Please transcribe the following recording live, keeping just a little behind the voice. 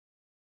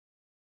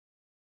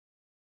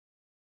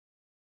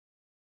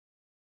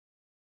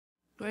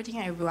Greeting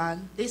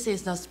everyone. This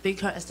is the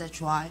speaker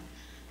SHY.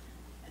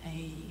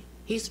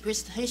 His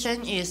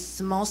presentation is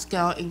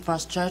small-scale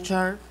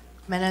infrastructure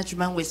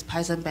management with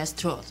Python-based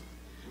tools.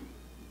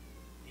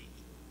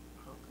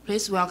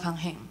 Please welcome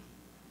him.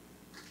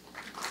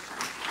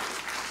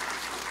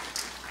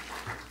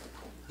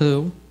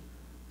 Hello.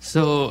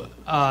 So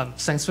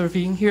thanks for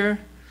being here.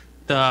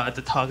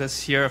 The talk is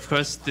here. Of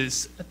course,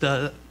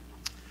 the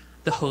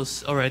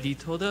host already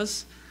told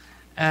us,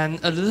 and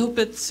a little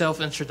bit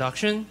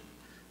self-introduction.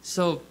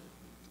 So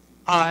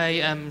I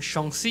am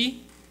Shangxi,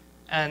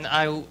 and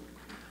I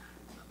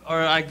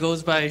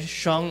goes by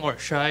Shang or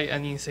Shai,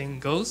 anything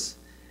goes.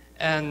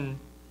 And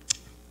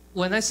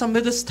when I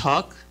submitted this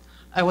talk,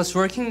 I was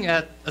working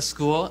at a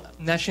school,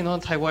 National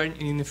Taiwan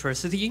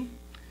University,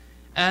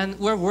 and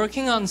we're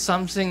working on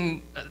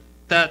something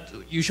that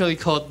usually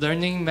called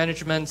Learning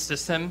Management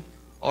System,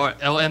 or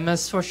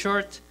LMS for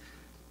short.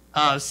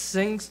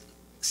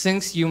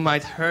 Things you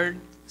might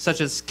heard,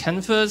 such as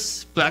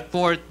Canvas,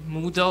 Blackboard,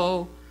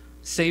 Moodle,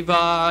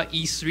 Seba,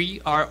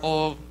 E3 are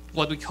all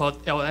what we call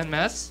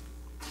LMS.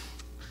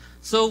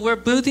 So we're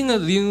building a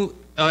new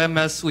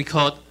LMS we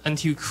call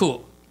NTU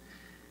Cool.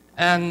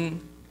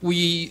 And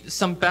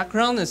some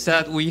background is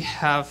that we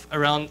have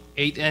around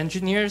 8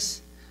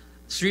 engineers.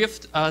 3 of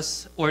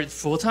us are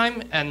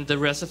full-time, and the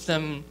rest of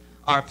them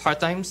are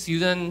part-time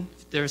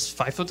students. There's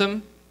 5 of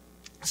them.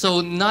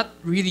 So not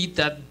really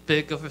that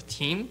big of a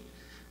team,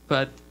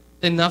 but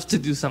enough to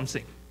do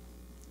something.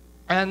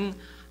 And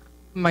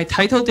my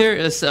title there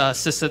is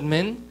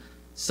sysadmin.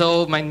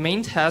 So my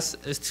main task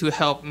is to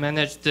help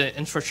manage the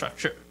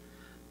infrastructure.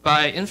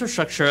 By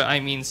infrastructure,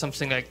 I mean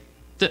something like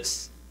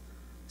this.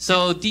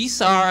 So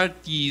these are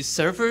the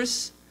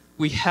servers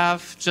we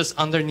have just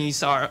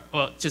underneath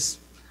just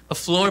a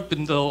floor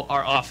below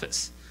our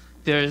office.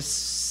 There's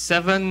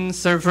 7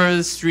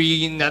 servers,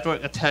 3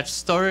 network attached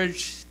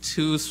storage,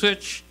 2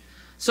 switch.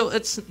 So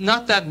it's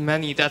not that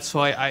many. That's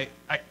why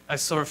I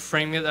sort of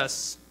frame it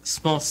as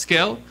small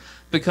scale,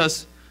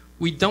 because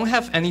we don't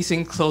have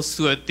anything close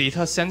to a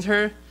data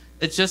center.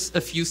 It's just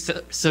a few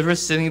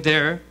servers sitting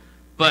there,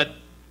 but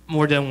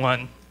more than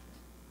one.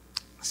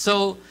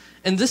 So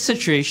in this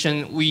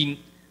situation,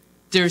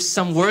 there's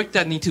some work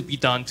that needs to be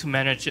done to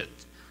manage it.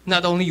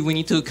 Not only we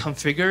need to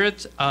configure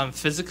it,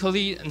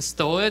 physically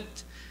install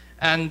it,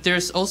 and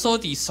there's also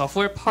the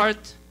software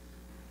part.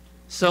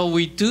 So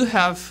we do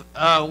have,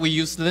 we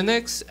use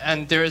Linux,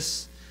 and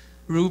there's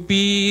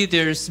Ruby,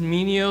 there's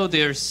Minio,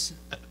 there's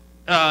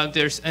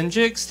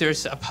Nginx,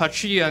 there's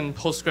Apache and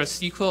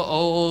PostgreSQL,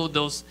 all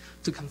those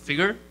to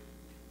configure.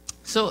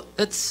 So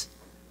it's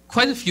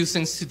quite a few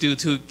things to do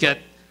to get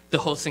the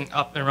whole thing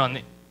up and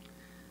running.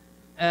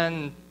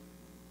 And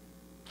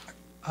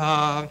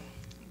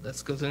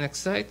let's go to the next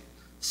slide.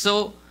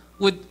 So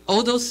with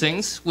all those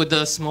things, with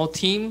a small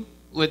team,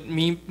 with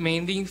me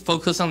mainly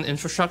focus on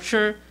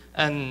infrastructure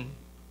and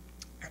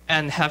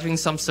having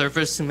some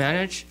servers to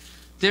manage,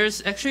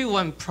 there's actually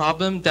one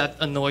problem that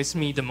annoys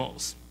me the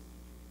most.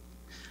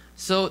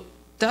 So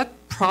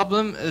that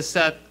problem is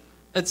that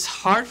it's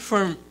hard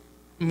for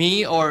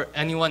me or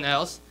anyone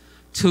else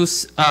to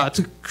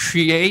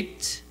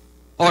create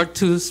or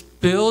to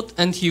build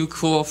NTU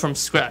Cool from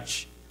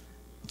scratch.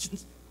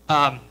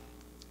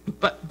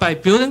 But by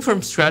building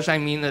from scratch, I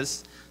mean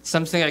is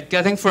something like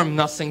getting from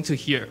nothing to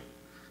here.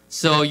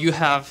 So you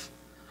have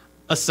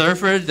a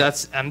server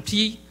that's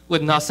empty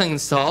with nothing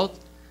installed,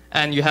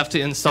 and you have to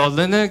install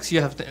Linux,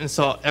 you have to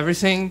install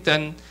everything,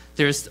 then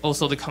there's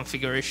also the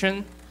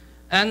configuration.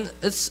 And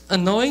it's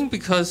annoying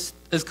because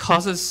it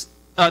causes,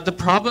 the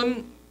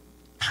problem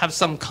have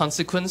some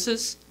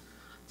consequences.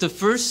 The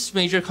first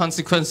major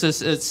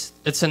consequences is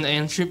it's an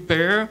entry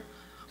barrier.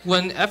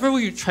 Whenever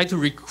we try to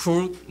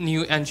recruit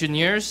new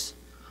engineers,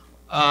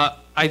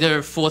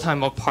 either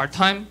full-time or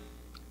part-time,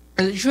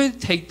 it usually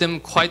takes them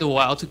quite a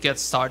while to get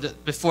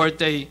started. Before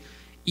they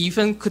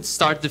even could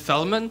start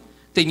development,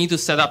 they need to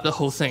set up the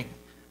whole thing.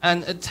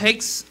 And it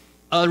takes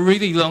a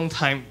really long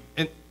time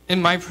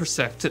in my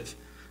perspective.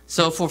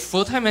 So for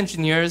full-time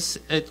engineers,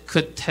 it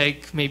could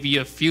take maybe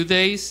a few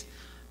days.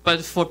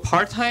 But for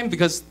part-time,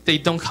 because they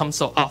don't come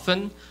so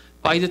often,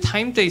 by the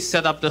time they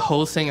set up the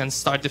whole thing and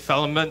start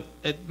development,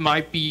 it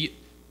might be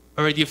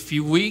already a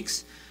few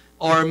weeks,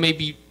 or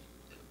maybe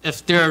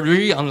if they're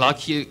really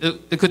unlucky,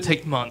 it could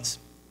take months.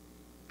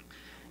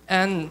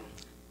 And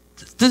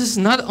this is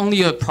not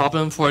only a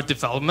problem for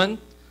development,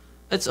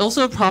 it's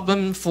also a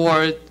problem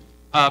for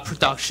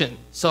production.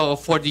 So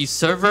for the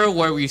server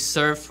where we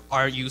serve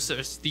our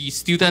users, the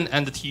student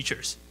and the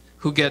teachers,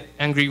 who get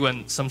angry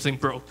when something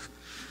broke.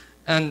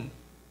 And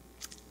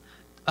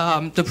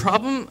the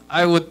problem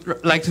I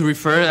would like to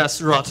refer as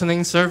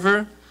rottening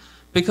server,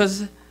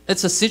 because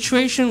it's a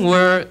situation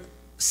where,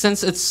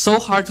 since it's so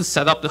hard to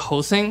set up the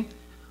whole thing,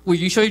 we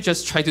usually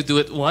just try to do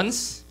it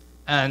once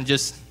and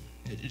just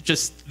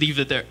leave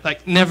it there,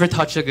 like never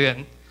touch it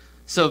again.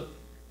 So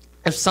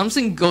if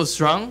something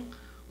goes wrong,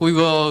 we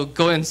will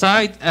go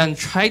inside and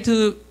try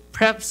to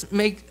perhaps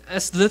make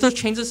as little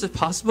changes as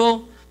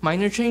possible,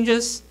 minor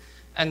changes,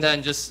 and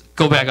then just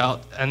go back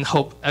out and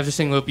hope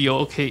everything will be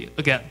okay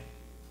again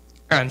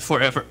and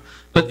forever.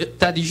 But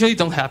that usually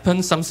don't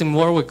happen. Something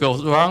more will go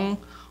wrong,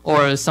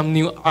 or some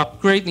new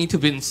upgrade need to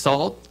be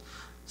installed.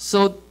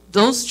 So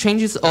those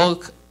changes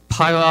all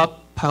pile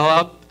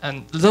up,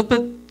 and a little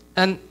bit.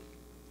 And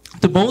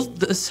the more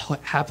this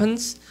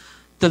happens,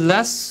 the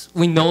less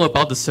we know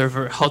about the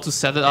server, how to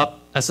set it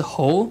up as a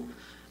whole,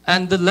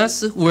 and the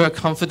less we're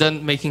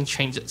confident making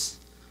changes.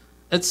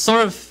 It's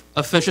sort of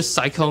a vicious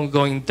cycle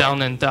going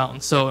down and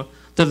down. So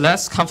the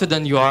less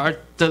confident you are,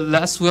 the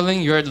less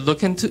willing you're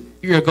going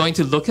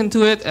to look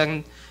into it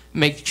and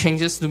make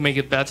changes to make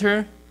it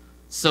better.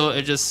 So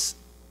it just,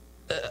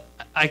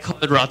 I call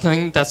it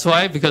rotting. That's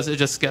why, because it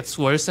just gets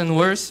worse and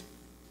worse.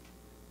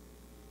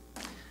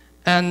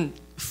 And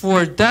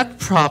for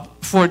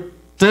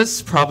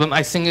this problem,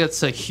 I think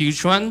it's a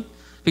huge one,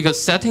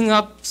 because setting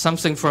up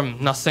something from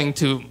nothing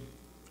to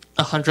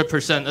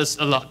 100% is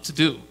a lot to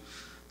do.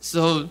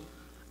 So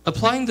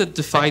applying the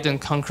divide and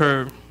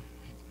conquer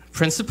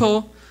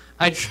principle,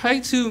 I try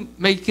to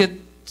make it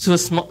to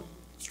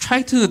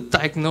try to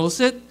diagnose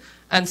it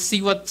and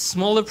see what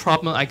smaller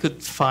problem I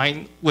could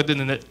find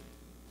within it.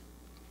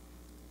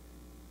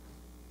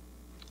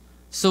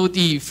 So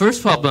the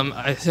first problem,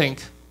 I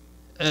think,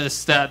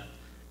 is that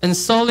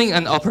installing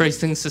an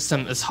operating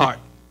system is hard.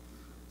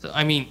 So,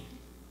 I mean,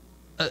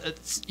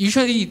 it's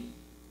usually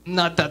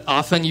not that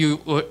often you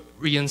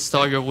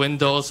reinstall your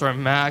Windows or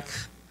Mac,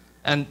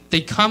 and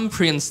they come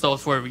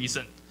pre-installed for a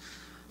reason.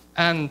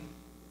 And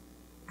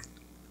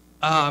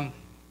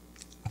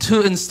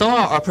to install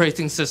our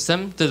operating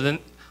system,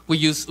 we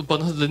use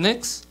Ubuntu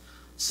Linux.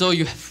 So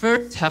you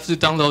first have to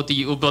download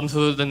the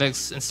Ubuntu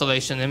Linux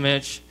installation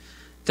image.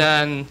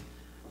 Then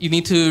you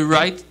need to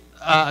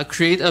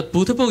create a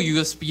bootable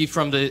USB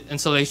from the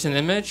installation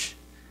image,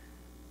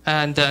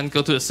 and then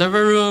go to the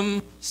server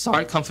room,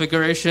 start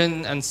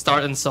configuration, and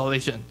start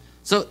installation.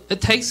 So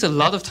it takes a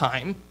lot of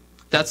time.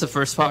 That's the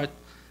first part.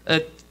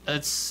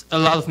 It's a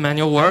lot of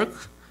manual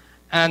work.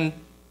 And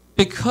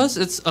because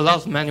it's a lot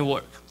of manual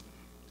work,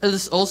 it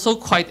is also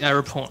quite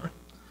error prone.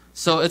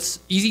 So it's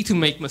easy to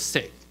make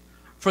mistakes.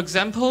 For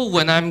example,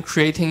 when I'm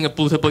creating a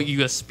bootable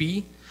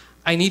USB,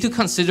 I need to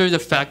consider the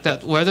fact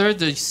that whether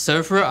the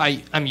server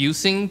I'm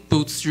using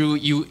boots through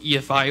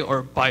UEFI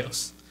or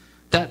BIOS.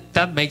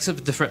 That makes a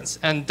difference.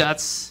 And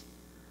that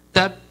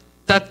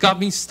got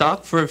me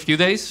stuck for a few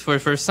days for the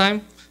first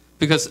time,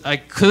 because I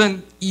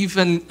couldn't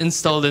even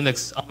install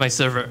Linux on my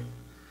server.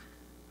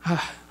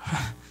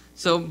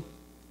 So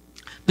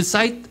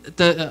beside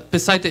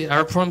the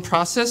error-prone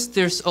process,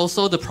 there's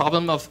also the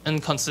problem of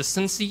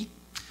inconsistency,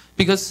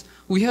 because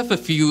we have a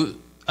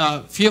few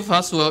of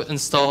us will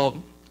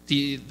install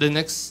the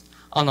Linux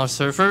on our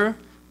server,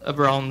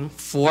 around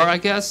 4, I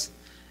guess,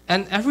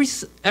 and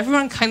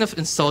everyone kind of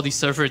install the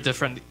server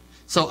differently.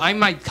 So I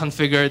might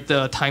configure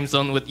the time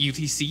zone with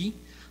UTC.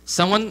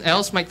 Someone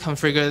else might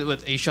configure it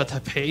with Asia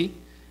Taipei.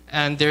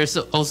 And there's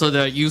also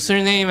the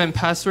username and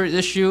password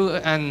issue,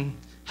 and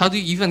how do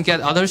you even get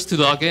others to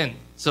log in?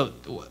 So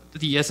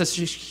the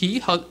SSH key,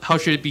 how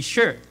should it be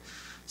shared?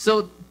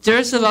 So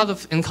there's a lot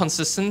of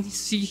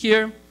inconsistency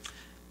here.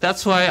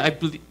 That's why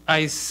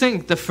I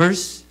think the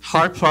first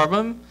hard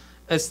problem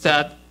is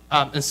that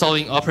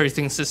installing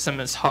operating system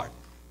is hard.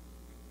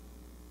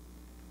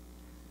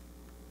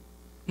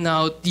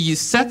 Now, the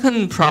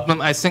second problem,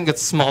 I think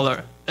it's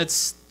smaller.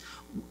 It's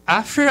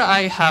after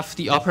I have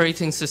the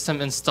operating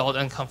system installed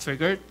and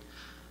configured,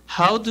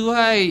 how do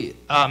I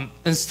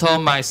install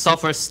my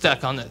software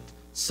stack on it?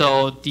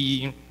 So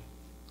the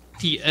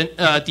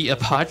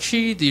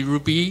Apache, the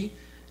Ruby,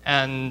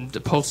 and the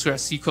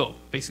PostgreSQL,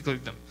 basically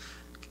them.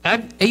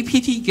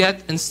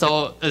 apt-get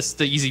install is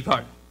the easy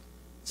part.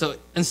 So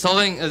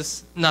installing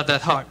is not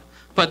that hard,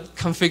 but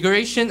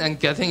configuration and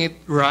getting it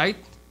right,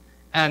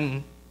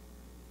 and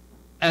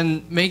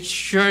make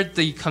sure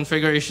the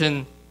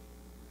configuration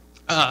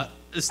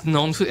is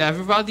known to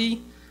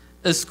everybody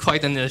is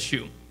quite an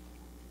issue.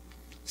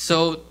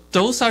 So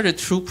those are the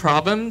two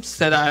problems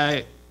that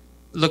I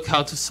look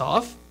how to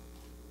solve.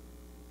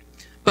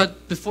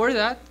 But before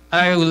that,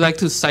 I would like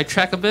to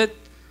sidetrack a bit,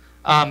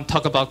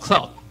 talk about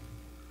cloud.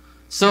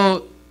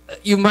 So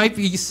you might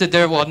be sit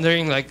there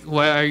wondering, like,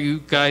 why are you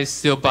guys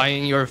still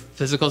buying your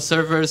physical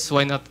servers?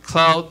 Why not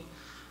cloud?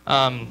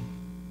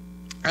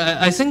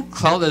 I think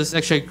cloud is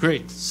actually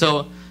great.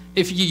 So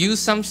if you use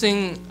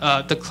something,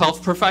 the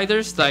cloud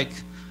providers like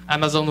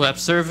Amazon Web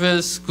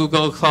Service,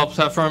 Google Cloud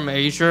Platform,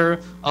 Azure,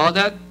 all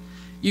that,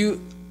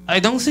 I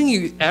don't think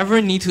you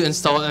ever need to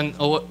install an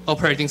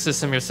operating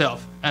system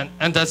yourself,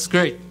 and that's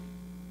great.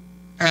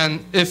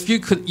 And if you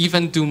could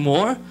even do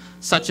more,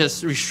 such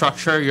as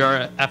restructure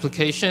your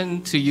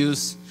application to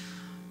use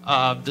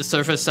the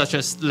service such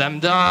as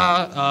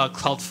Lambda,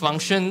 Cloud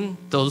Function,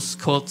 those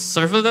called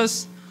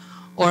serverless,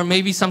 or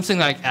maybe something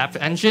like App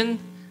Engine,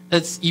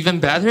 it's even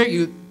better.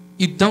 You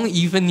don't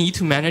even need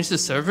to manage the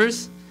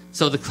servers,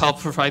 so the cloud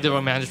provider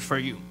will manage for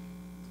you.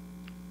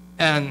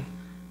 And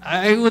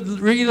I would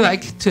really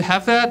like to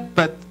have that,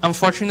 but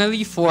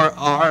unfortunately for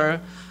our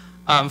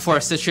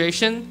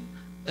situation,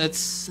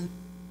 it's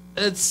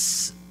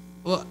it's,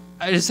 well,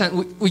 I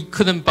understand we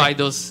couldn't buy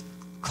those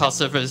cloud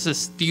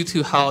services due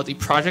to how the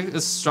project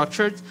is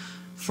structured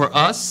for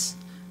us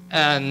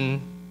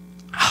and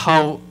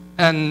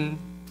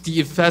the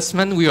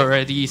investment we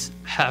already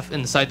have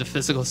inside the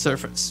physical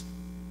servers.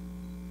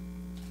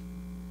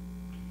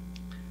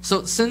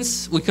 So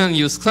since we couldn't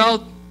use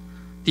cloud,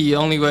 the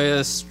only way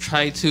is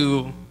try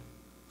to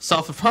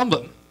solve a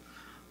problem.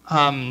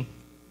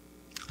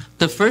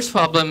 The first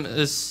problem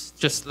is,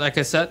 just like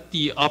I said,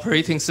 the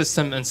operating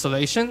system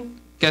installation.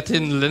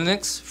 Getting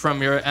Linux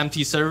from your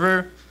empty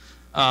server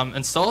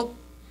installed.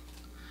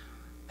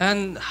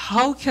 And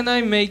how can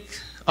I make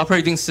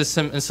operating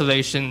system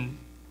installation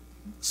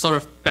sort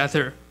of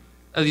better,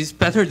 at least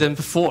better than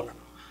before?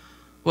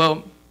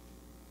 Well,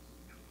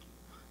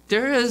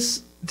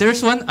 there's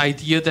one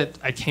idea that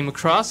I came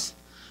across.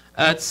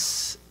 It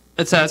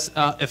says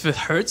if it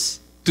hurts,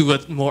 do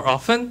it more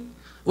often,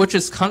 which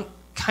is kind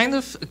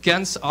of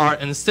against our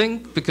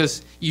instinct,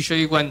 because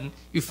usually when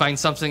you find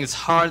something is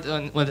hard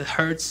and when it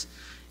hurts,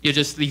 you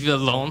just leave it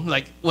alone.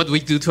 Like what we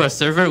do to our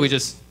server, we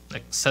just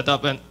like set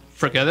up and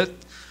forget it.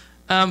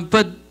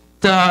 But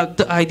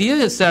the idea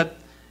is that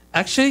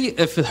actually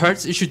if it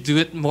hurts, you should do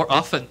it more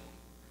often,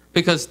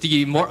 because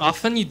the more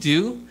often you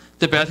do,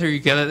 the better you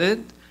get at it,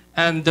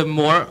 and the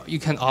more you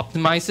can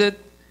optimize it.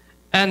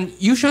 And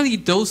usually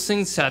those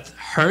things that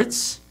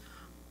hurts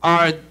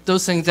are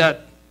those things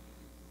that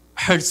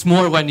hurts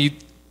more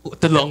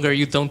the longer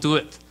you don't do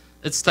it.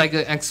 It's like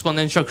an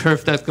exponential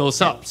curve that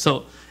goes up.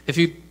 So if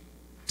you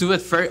do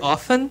it very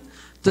often,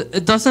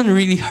 it doesn't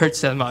really hurt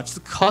that much. The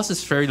cost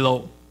is very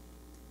low.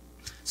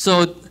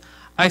 So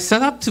I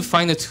set up to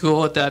find a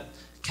tool that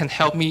can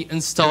help me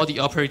install the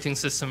operating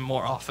system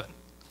more often.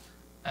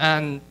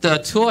 And the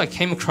tool I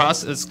came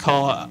across is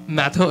called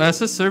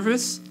MAAS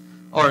service,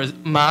 or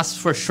MAAS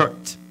for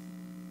short.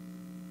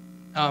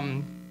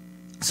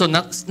 So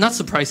not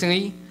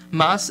surprisingly,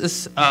 MAAS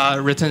is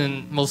written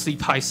in mostly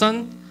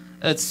Python.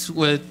 It's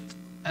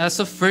as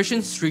of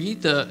version 3,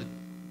 the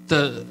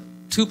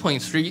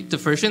 2.3, the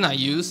version I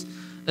use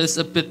is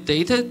a bit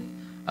dated.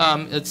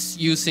 It's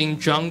using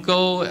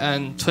Django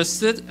and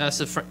Twisted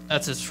as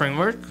its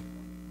framework.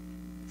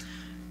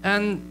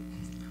 And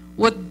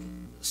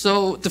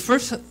so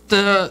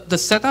the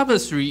setup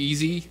is really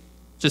easy.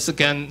 Just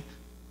again,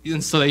 the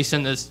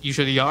installation is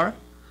usually R.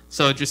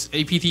 So just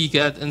apt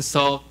get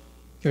install,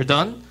 you're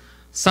done.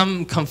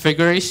 Some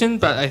configuration,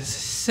 but I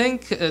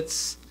think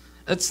it's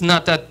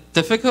not that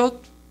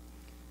difficult.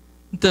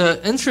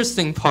 The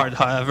interesting part,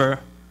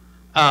 however,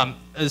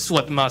 is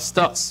what MAAS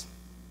does.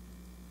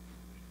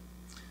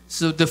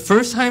 So the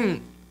first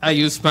time I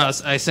used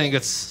MAAS, I think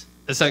it's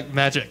like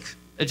magic.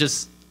 It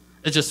just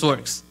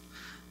works.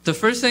 The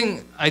first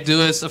thing I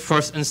do is, of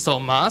course, install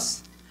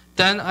MAAS.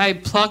 Then I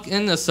plug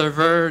in a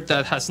server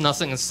that has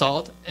nothing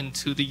installed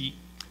into the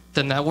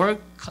network,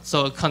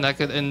 so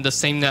connect it in the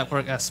same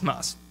network as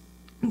MAAS.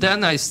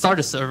 Then I start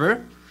a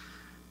server,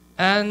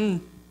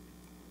 and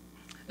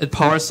it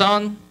powers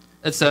on.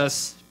 It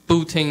says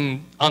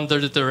booting under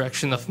the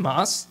direction of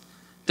MAAS.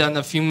 Then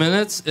a few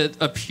minutes, it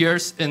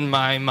appears in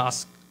my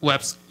MAAS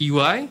web's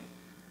UI.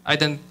 I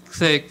then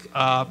click,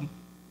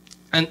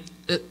 and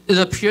it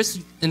appears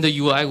in the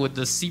UI with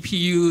the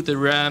CPU, the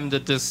RAM, the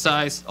disk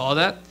size, all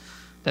that.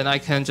 Then I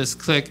can just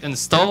click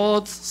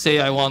installed, say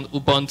I want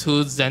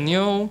Ubuntu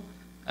Xenio,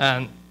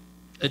 and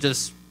it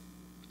just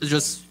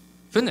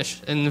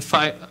finished in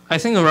I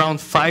think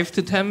around 5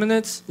 to 10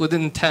 minutes.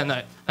 Within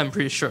 10, I'm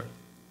pretty sure.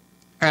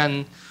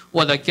 And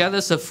what I get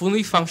is a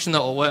fully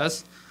functional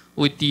OS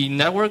with the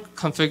network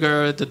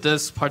configured, the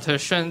disk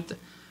partitioned,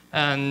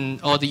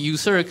 and all the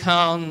user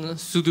account,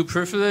 sudo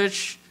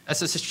privilege,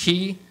 SSH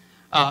key.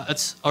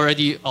 It's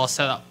already all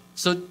set up.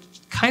 So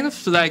kind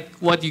of like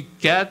what you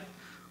get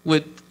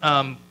with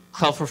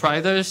cloud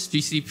providers,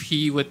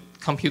 GCP with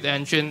Compute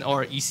Engine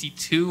or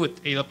EC2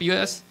 with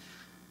AWS,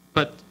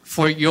 but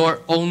for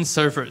your own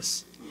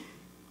servers.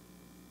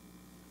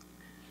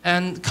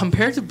 And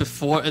compared to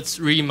before, it's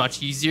really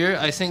much easier.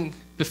 I think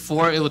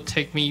before it would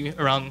take me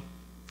around,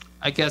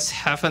 I guess,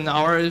 half an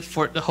hour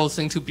for the whole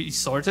thing to be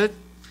sorted.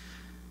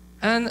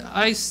 And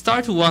I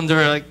start to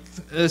wonder, like,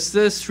 is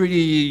this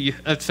really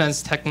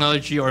advanced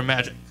technology or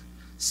magic?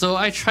 So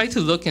I try to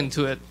look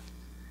into it.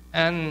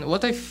 And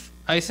what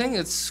I think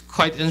it's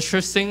quite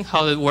interesting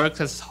how it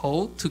works as a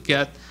whole to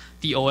get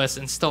the OS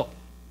installed.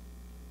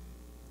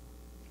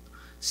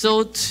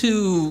 So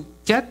to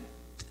get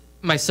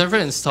my server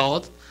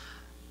installed,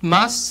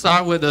 MAAS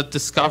start with a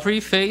discovery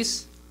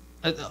phase,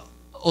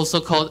 also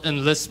called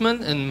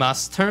enlistment in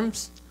MAAS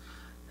terms.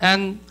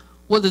 And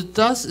what it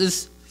does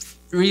is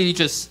really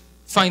just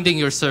finding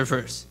your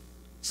servers.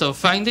 So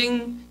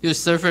finding your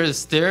server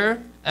is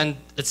there and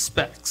its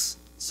specs.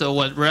 So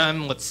what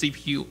RAM, what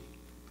CPU.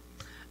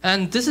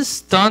 And this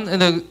is done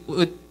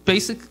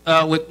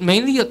with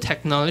mainly a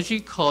technology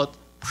called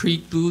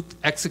pre-boot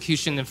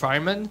execution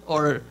environment,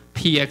 or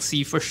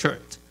PXE for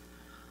short.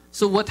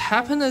 So what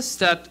happens is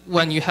that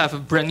when you have a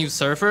brand new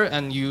server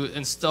and you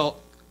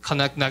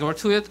connect network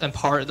to it and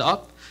power it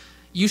up,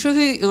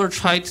 usually it will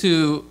try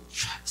to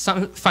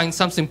find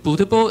something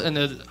bootable in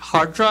a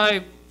hard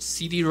drive,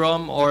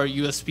 CD-ROM, or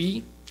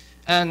USB.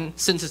 And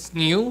since it's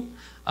new,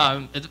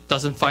 it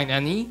doesn't find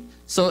any.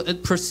 So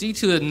it proceeds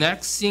to the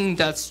next thing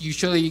that's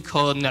usually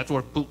called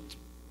network boot.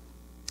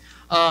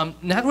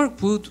 Network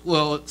boot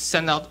will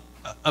send out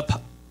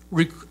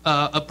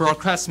a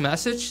broadcast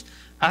message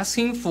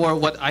asking for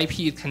what IP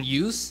it can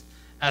use,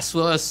 as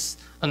well as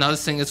another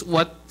thing is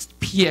what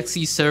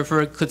PXE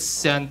server could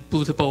send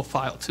bootable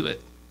file to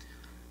it.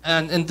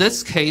 And in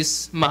this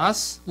case,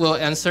 MAAS will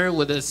answer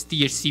with its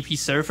DHCP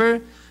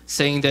server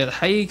saying that,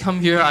 hey, come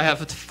here, I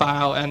have a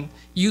file, and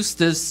use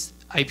this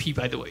IP,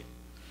 by the way.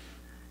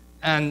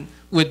 And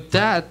with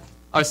that,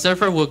 our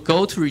server will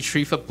go to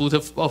retrieve a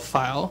bootable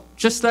file,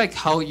 just like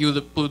how you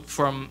would boot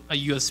from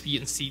a USB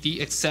and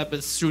CD, except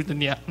it's through the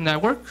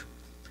network.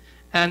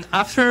 And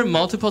after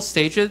multiple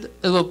stages,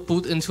 it will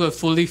boot into a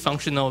fully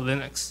functional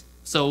Linux.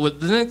 So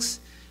with Linux,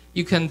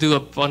 you can do a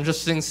bunch of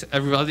things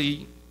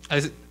everybody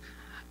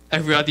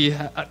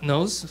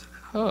knows.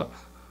 Oh,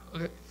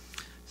 okay.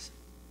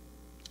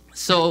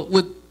 So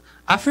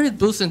after it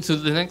boots into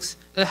Linux,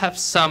 it has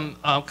some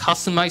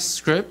customized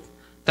script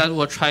that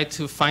will try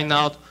to find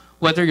out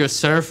whether your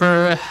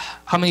server,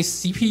 how many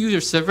CPU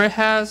your server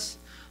has,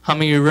 how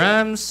many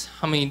RAMs,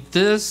 how many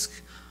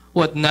disks,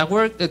 what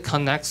network it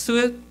connects to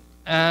it,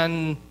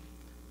 and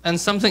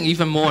something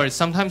even more,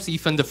 sometimes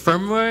even the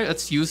firmware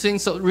it's using.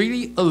 So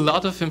really a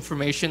lot of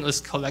information is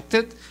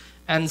collected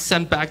and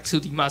sent back to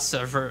the MAAS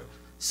server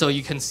so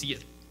you can see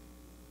it.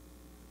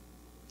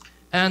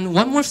 And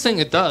one more thing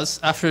it does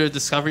after the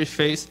discovery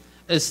phase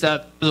is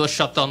that it will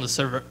shut down the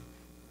server.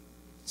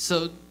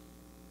 So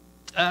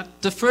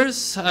at the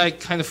first, I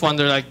kind of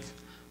wonder, like,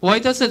 why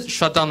does it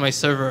shut down my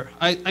server?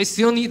 I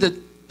still need the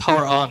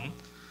power on.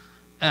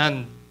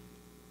 And,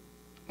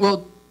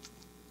 well,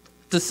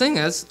 the thing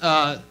is,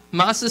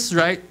 MAAS is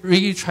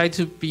really try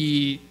to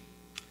be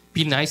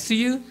nice to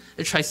you.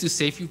 It tries to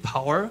save you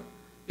power.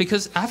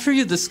 Because after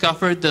you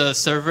discover the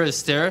server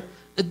is there,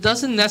 it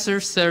doesn't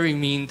necessarily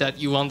mean that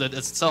you want it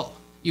installed.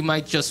 You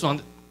might just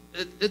want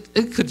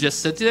it could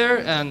just sit there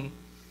and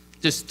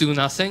just do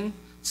nothing.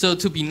 So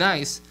to be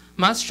nice,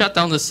 MAAS shut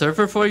down the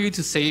server for you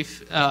to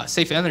save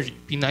energy,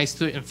 be nice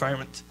to the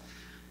environment.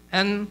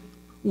 And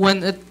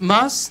when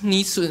MAAS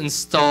needs to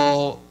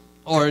install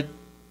or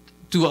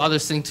do other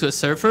things to a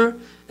server,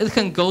 it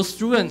can go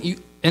through an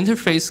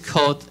interface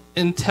called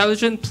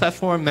Intelligent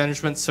Platform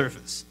Management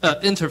Service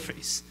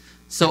interface.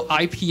 So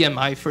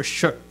IPMI for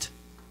short.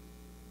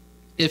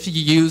 If you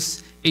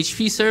use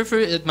HP server,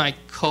 it might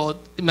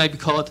be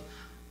called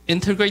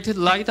Integrated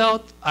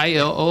Lightout,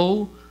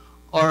 ILO,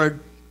 or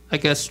I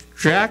guess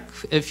DRAC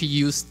if you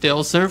use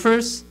Dell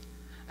servers.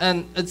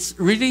 And it's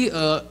really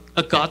a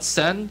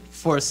godsend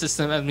for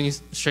system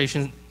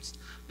administration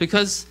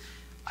because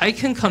I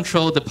can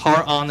control the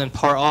power on and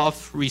power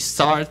off,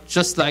 restart,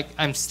 just like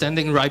I'm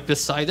standing right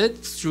beside it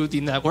through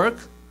the network.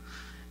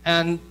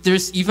 And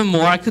there's even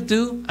more I could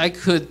do. I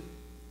could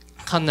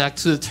connect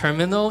to the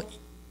terminal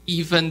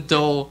even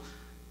though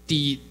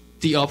the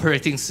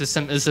operating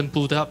system isn't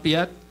booted up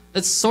yet.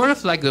 It's sort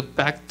of like a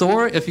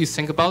backdoor if you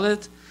think about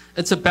it.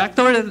 It's a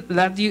backdoor that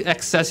lets you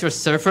access your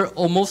server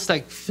almost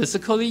like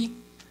physically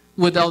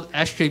without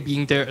actually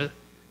being there.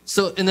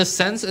 So in a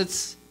sense,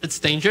 it's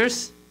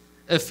dangerous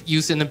if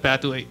used in a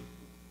bad way.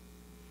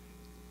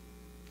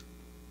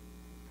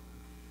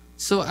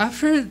 So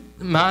after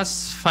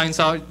MAAS finds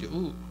out,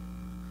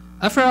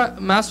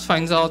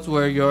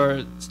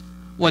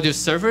 what your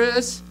server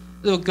is,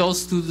 it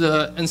goes to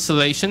the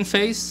installation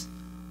phase,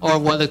 or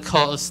what it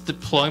calls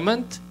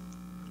deployment.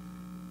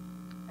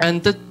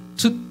 And to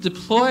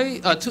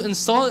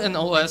install an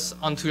OS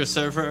onto your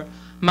server,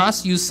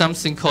 MAAS use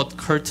something called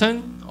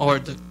curtin, or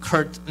the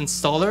curt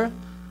installer.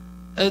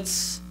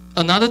 It's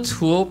another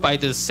tool by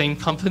the same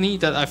company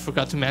that I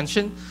forgot to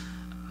mention.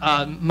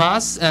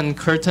 MAAS and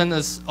curtin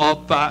is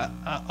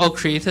all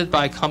created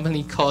by a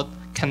company called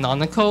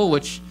Canonical,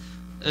 which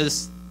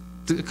is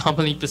the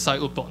company beside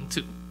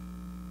Ubuntu.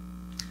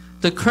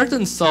 The curt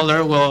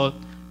installer will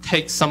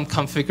take some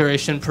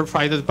configuration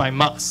provided by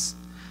MAAS,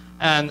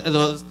 and it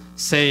will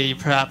say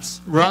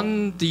perhaps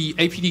run the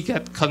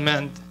apt-get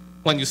command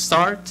when you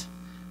start,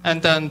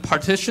 and then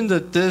partition the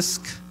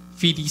disk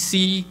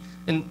VDC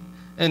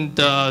in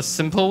the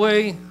simple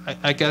way.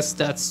 I guess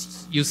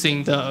that's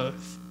using the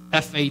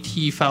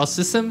FAT file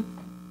system.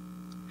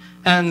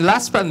 And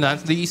last but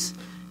not least,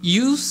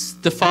 use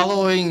the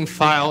following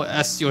file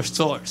as your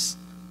source.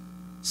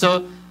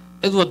 So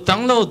it will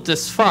download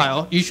this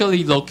file,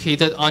 usually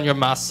located on your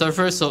MAAS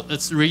server, so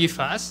it's really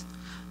fast.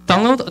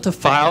 Download the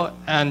file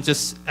and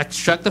just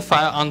extract the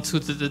file onto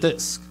the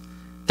disk.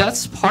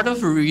 That's part of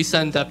the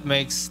reason that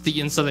makes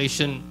the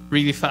installation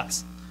really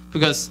fast,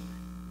 because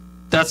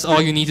that's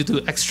all you need to do,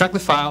 extract the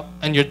file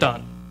and you're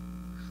done.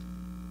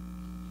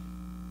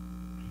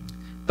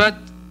 But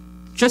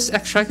just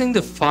extracting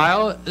the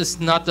file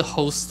is not the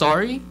whole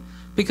story,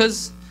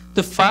 because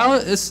the file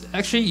is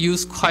actually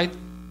used quite,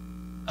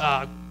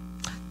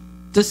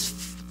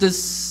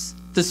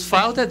 this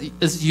file that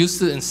is used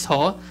to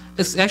install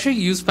it's actually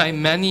used by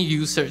many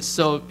users.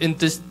 So in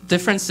this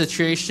different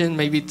situation,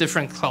 maybe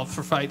different cloud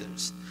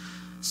providers.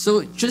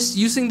 So just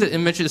using the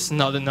image is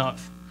not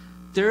enough.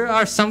 There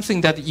are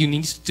something that you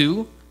need to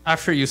do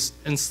after you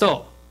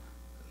install.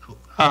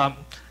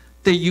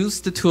 They use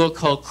the tool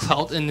called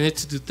cloud-init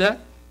to do that.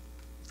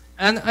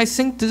 And I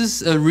think this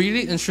is a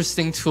really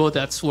interesting tool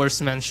that's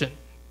worth mentioning.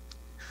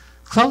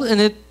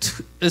 Cloud-init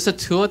is a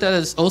tool that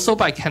is also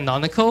by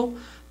Canonical,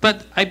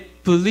 but I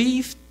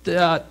believe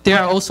that they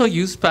are also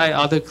used by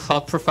other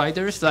cloud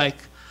providers like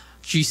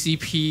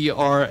GCP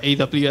or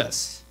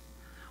AWS.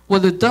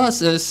 What it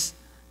does is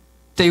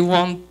they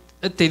want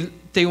the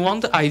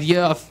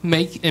idea of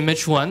make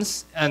image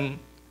once and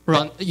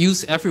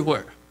use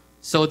everywhere.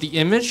 So the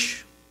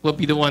image will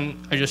be the one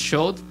I just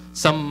showed,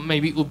 some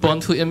maybe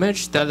Ubuntu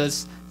image that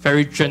is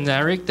very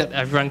generic that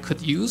everyone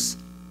could use.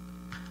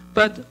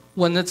 But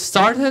when it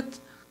started,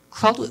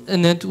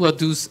 cloud-init will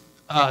do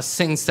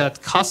things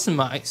that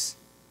customize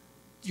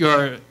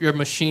your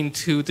machine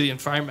to the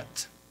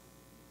environment.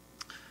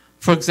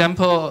 For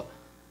example,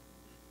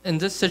 in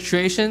this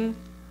situation,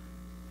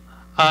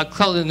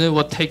 cloud-init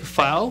will take a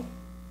file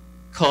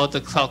called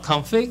the cloud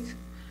config,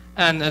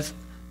 and it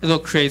will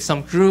create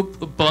some group,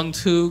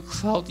 Ubuntu,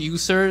 cloud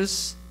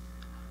users,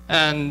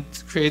 and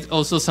create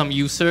also some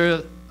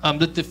user.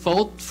 The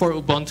default for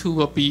Ubuntu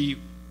will be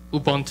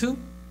Ubuntu,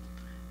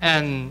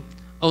 and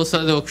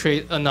also it will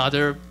create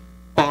another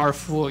bar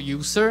for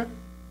user.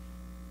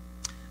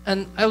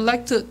 And I would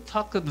like to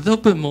talk a little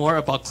bit more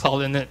about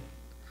cloud-init.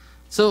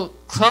 So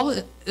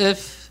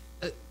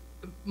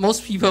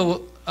most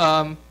people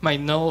might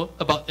know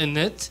about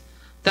init.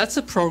 That's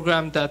a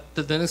program that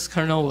the Linux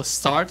kernel will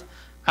start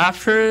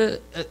after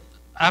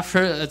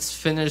it's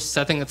finished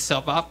setting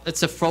itself up.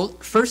 It's the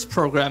first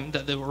program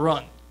that it will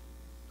run.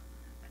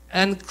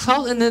 And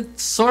cloud-init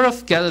sort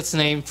of gets its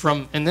name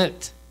from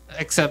init,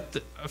 except,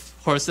 of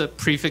course, the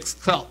prefix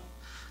cloud.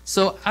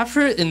 So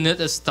after init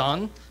is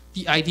done,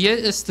 the idea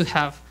is to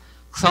have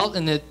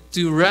cloud-init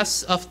do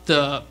rest of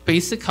the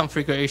basic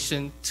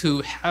configuration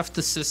to have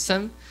the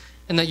system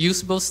in a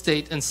usable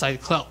state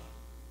inside cloud.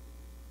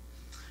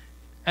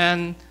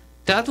 And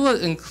that will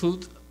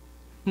include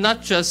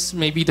not just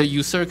maybe the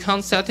user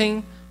account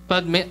setting,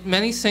 but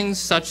many things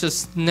such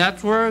as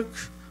network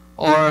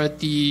or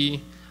the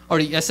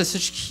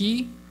SSH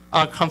key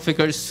are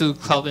configured to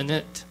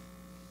cloud-init.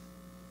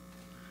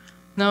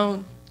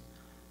 Now,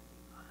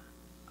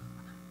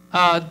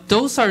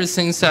 those are the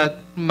things that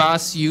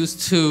MAAS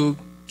use to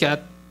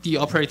get the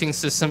operating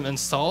system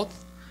installed.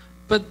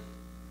 But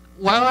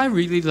while I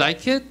really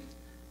like it,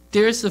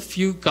 there's a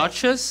few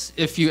gotchas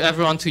if you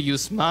ever want to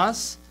use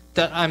MAAS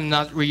that I'm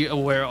not really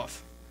aware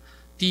of.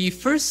 The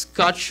first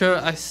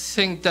gotcha I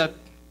think that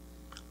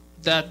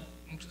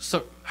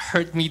sort of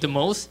hurt me the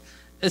most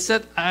is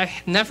that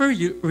I never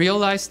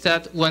realized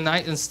that when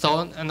I install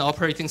an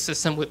operating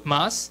system with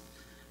MAAS,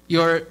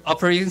 your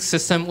operating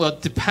system will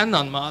depend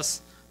on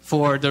MAAS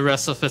for the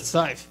rest of its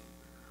life.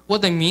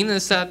 What I mean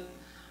is that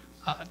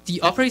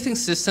the operating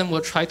system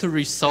will try to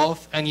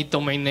resolve any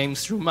domain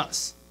names through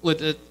MAAS with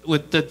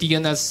the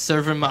DNS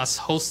server MAAS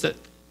hosted.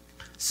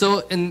 So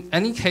in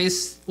any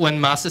case, when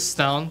MAAS is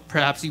down,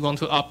 perhaps you want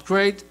to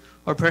upgrade,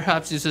 or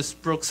perhaps you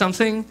just broke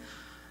something,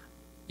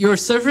 your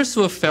servers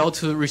will fail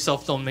to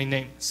resolve domain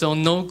name. So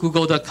no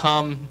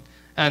google.com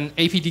and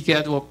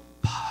apt-get will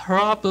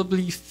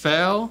probably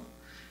fail.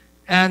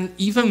 And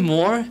even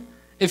more,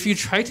 if you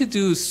try to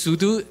do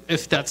sudo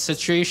if that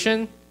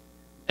situation,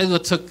 it will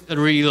take a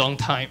really long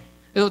time.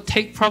 It will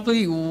take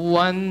probably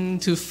 1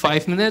 to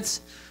 5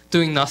 minutes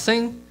doing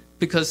nothing,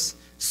 because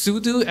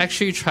sudo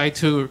actually try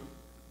to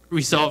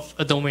resolve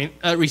a domain,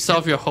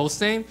 resolve your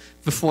hostname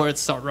before it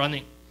starts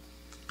running.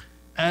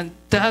 And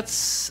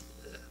that's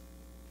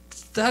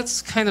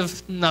kind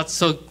of not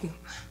so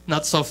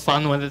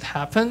fun when it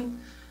happens.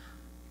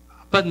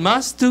 But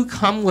MAAS do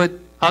come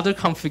with other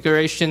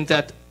configuration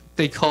that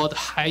they call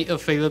high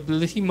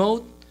availability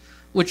mode,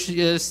 which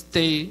is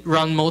they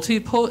run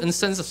multiple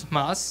instances of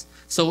MAAS.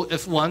 So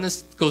if one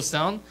goes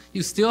down,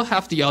 you still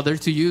have the other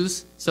to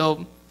use.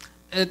 So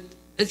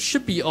it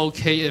should be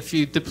okay if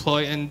you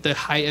deploy in the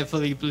high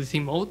availability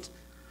mode.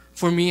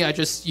 For me, I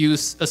just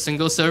use a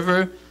single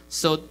server,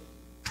 so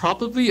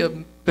probably a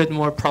bit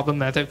more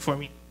problematic for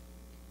me.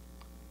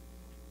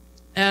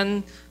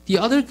 And the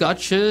other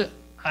gotcha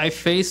I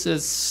face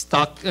is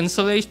stock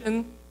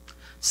installation.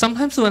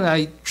 Sometimes when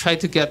I try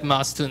to get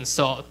MAAS to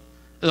install,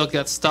 it'll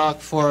get stuck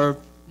for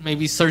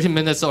maybe 30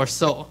 minutes or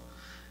so.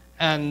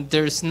 And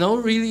there's no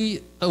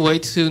really a way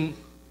to,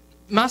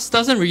 MAAS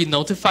doesn't really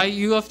notify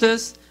you of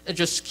this. It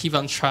just keep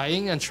on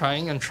trying and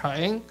trying and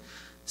trying.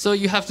 So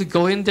you have to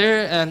go in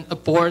there and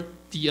abort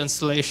the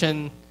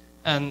installation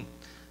and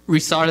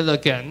restart it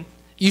again.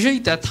 Usually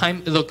that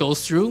time it'll go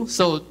through,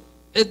 so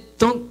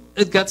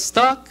it gets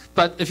stuck,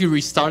 but if you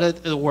restart it,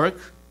 it'll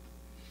work.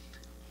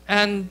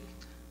 And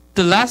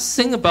the last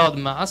thing about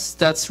MAAS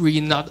that's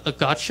really not a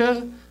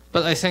gotcha,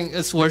 but I think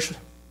it's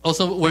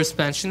also worth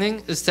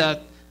mentioning, is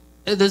that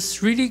it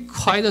is really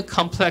quite a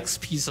complex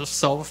piece of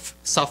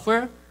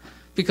software,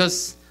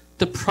 because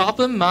the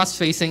problem MAAS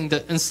facing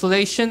the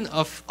installation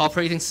of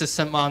operating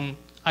system on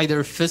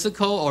either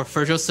physical or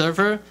virtual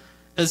server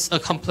is a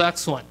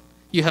complex one.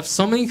 You have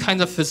so many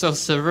kinds of physical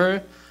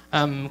server,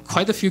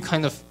 quite a few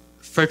kind of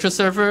virtual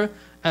server,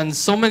 and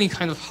so many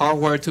kind of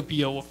hardware to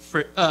be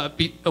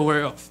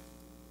aware of.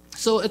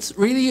 So it's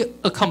really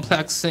a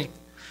complex thing.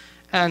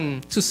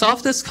 And to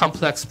solve this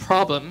complex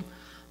problem,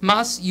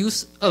 MAAS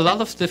use a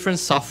lot of different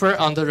software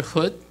under the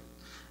hood.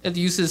 It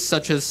uses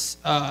such as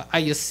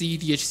ISC,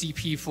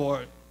 DHCP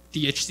for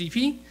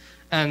DHCP,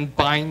 and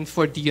Bind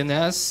for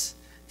DNS,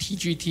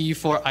 TGT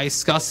for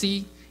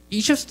iSCSI.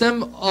 Each of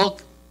them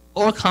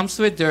all comes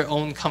with their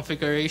own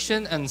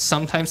configuration and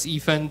sometimes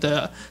even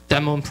the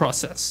demo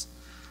process.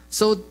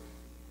 So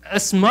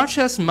as much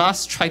as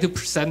MAAS try to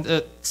present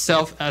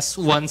itself as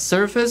one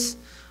service,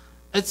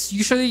 it's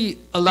usually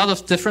a lot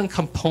of different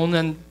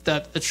components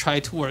that it try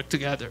to work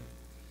together.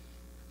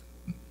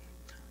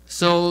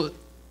 So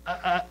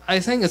I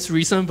think it's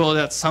reasonable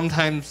that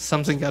sometimes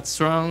something gets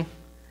wrong.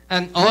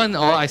 And all in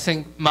all, I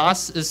think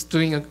MAAS is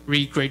doing a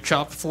really great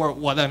job for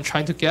what I'm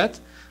trying to get,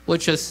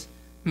 which is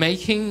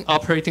making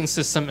operating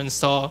system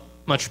install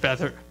much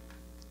better.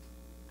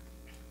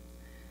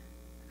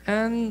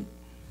 And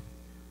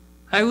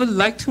I would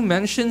like to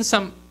mention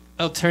some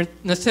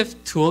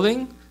alternative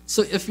tooling.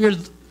 So if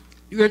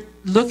you're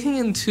looking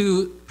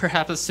into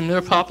perhaps a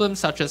similar problem,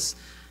 such as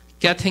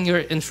getting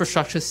your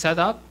infrastructure set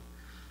up,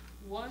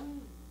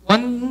 one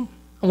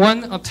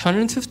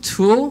alternative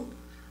tool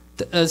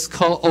is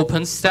called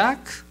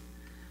OpenStack,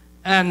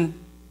 and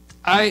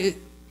I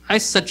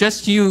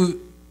suggest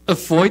you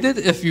avoid it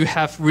if you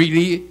have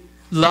really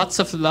lots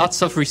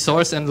of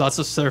resource and lots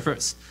of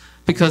servers,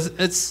 because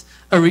it's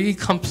a really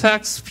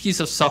complex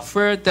piece of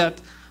software that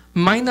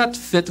might not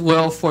fit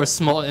well for a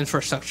small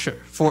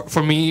infrastructure.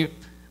 For me,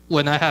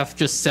 when I have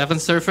just 7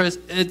 servers,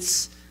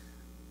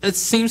 it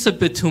seems a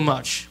bit too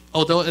much,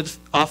 although it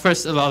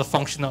offers a lot of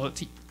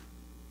functionality.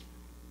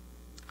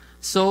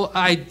 So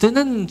I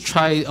didn't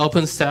try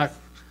OpenStack,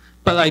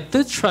 but I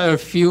did try a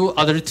few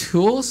other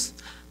tools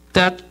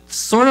that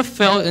sort of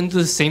fell into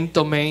the same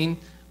domain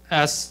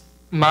as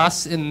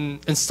MAAS in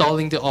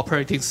installing the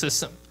operating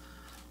system.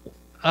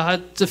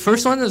 The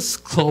first one is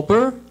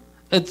Clover.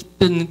 It's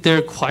been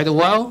there quite a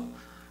while.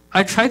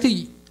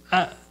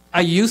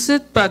 I use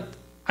it, but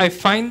I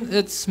find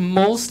it's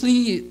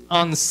mostly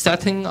on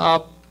setting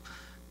up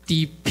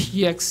the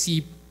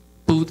PXE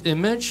boot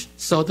image,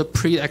 so the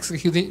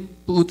pre-executing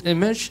boot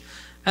image,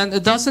 and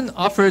it doesn't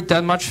offer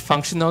that much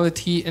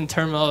functionality in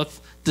terms of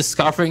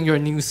discovering your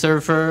new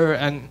server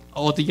and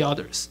all the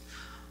others.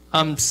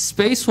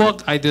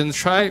 Spacewalk I didn't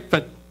try,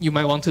 but you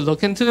might want to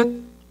look into it.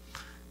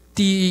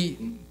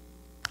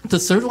 The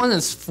third one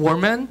is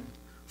Foreman.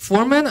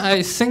 Foreman,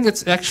 I think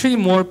it's actually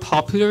more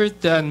popular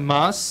than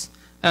MAAS,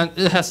 and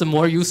it has a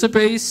more user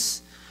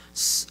base.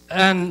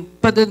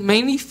 But it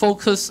mainly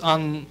focuses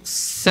on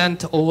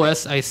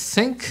CentOS, I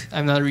think.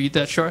 I'm not really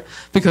that sure,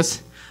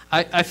 because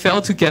I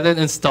failed to get it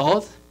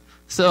installed.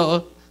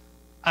 So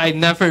I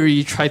never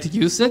really tried to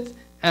use it.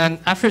 And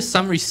after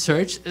some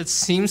research, it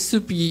seems to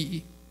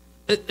be,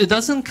 it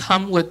doesn't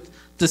come with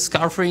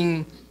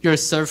discovering your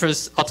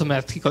servers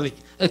automatically.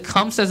 It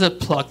comes as a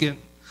plugin.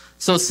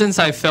 So since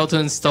I failed to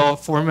install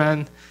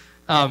Foreman,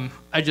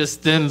 I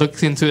just didn't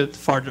look into it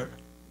further.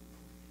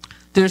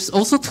 There's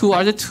also 2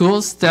 other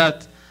tools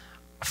that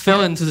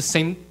fell into the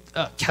same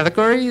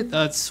category.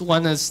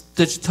 One is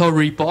Digital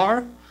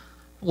Rebar,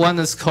 one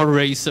is called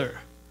Razor.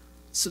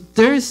 So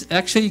there's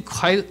actually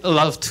quite a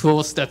lot of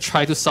tools that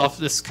try to solve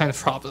this kind of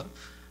problem.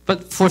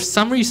 But for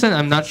some reason,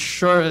 I'm not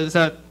sure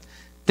that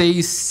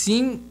they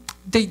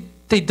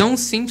don't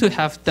seem to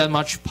have that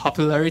much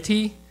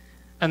popularity,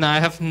 and I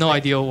have no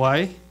idea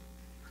why.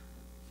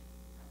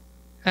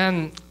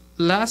 And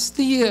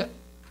lastly,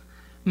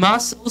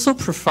 MAAS also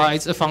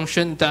provides a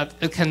function that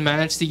it can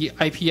manage the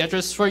IP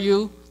address for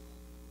you.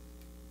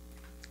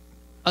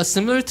 A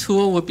similar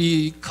tool would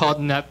be called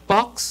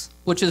Netbox,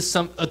 which is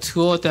a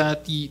tool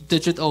that the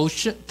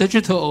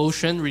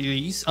DigitalOcean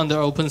released under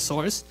open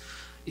source.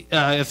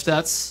 If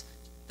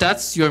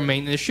that's your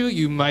main issue,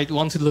 you might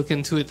want to look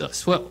into it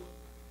as well.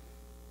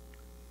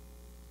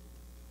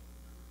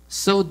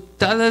 So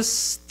that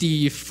is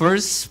the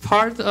first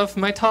part of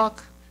my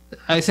talk.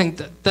 I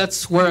think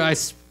that's where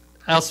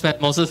I'll spend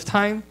most of the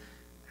time,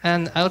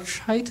 and I'll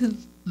try to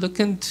look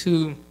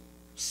into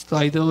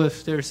Slido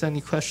if there's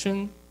any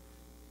question.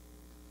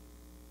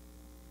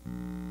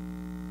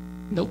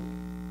 Nope.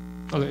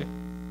 Okay.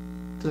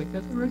 Did I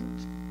get it right?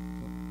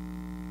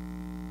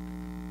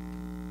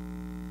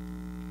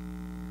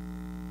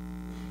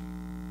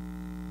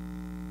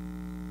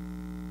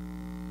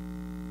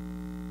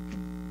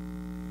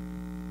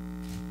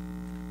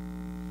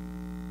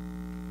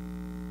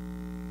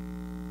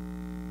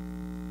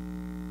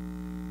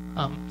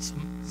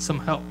 Some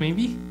help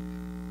maybe?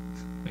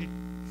 Wait.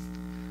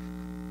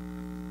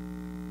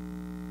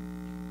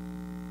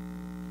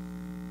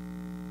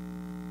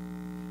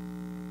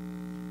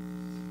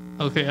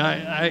 Okay,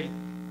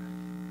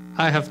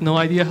 I have no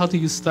idea how to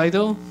use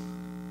Slido.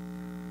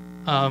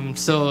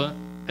 So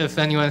if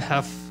anyone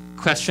have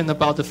question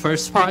about the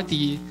first part,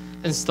 the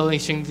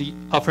installation the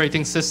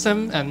operating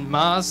system and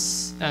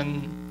MAAS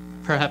and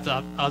perhaps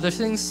other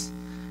things,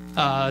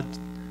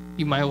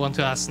 you might want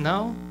to ask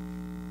now.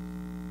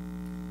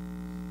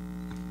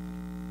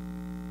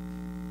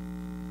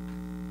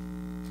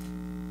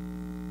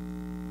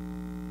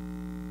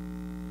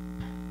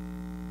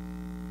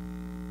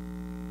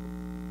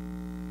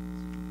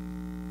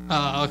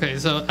 Okay,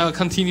 so I'll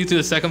continue to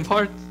the second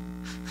part.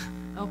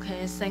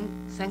 Okay,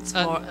 thanks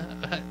for.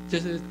 就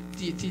是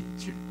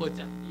我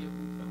讲第二部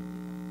分，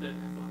对，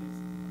不好意思。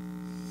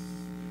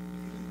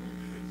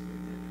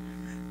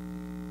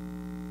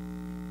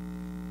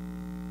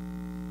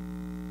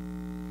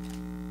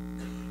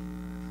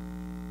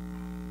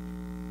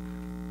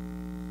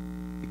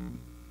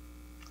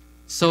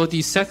So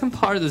the second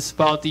part is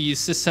about the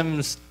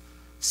system's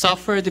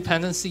software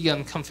dependency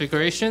and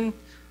configuration.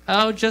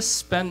 I'll just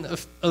spend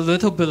a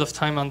little bit of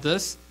time on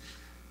this.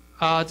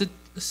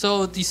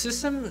 So the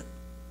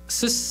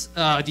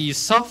the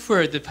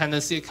software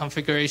dependency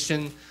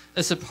configuration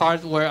is a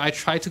part where I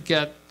try to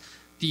get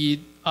the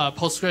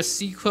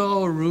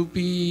PostgreSQL,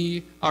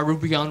 Ruby,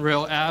 Ruby on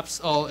Rails apps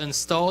all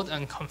installed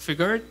and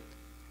configured.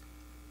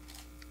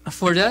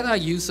 For that, I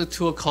use a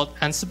tool called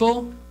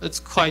Ansible.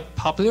 It's quite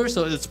popular,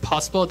 so it's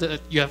possible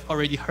that you have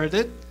already heard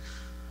it.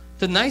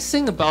 The nice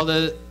thing about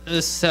it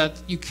is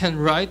that you can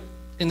write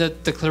in the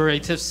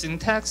declarative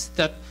syntax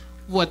that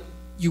what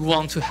you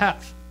want to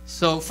have.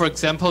 So for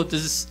example,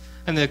 this is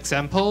an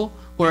example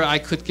where I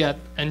could get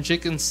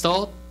ngix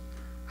installed.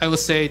 I will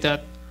say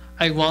that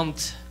I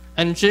want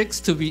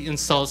ngix to be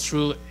installed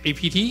through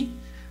apt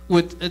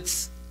with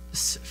its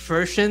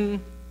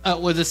version,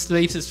 with its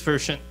latest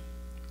version.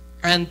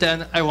 And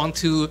then I want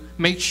to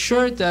make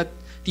sure that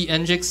the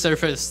ngix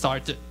server is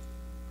started.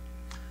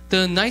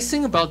 The nice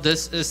thing about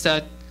this is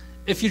that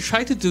if you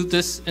try to do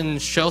this in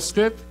shell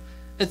script,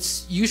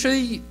 it's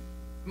usually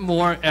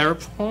more error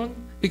prone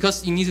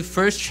because you need to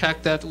first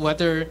check that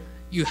whether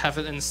you have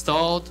it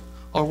installed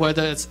or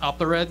whether it's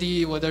up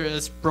already, whether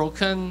it's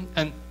broken,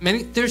 and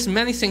there's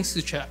many things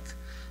to check.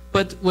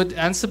 But with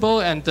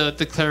Ansible and the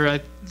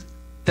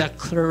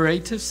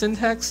declarative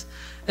syntax,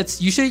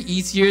 it's usually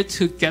easier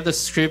to get a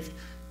script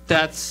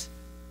that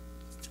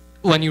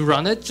when you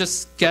run it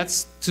just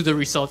gets to the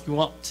result you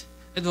want.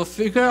 It will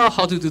figure out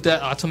how to do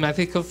that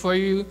automatically for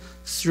you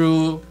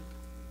through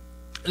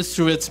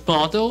its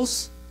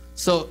models.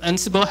 So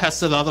Ansible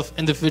has a lot of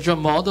individual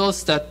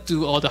models that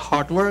do all the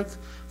hard work.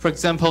 For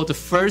example, the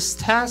first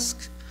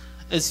task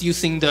is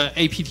using the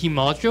apt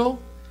module.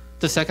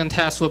 The second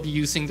task will be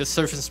using the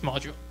service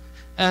module.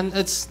 And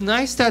it's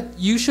nice that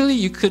usually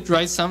you could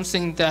write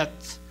something that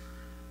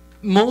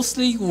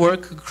mostly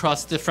work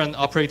across different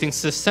operating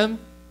systems.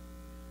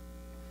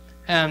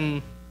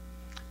 And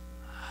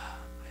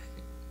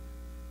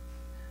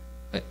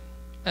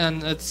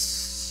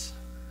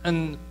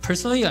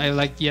personally, I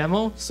like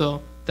YAML,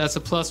 so that's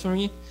a plus for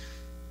me.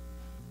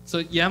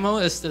 So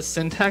YAML is the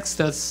syntax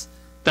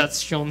that's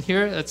shown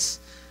here. It's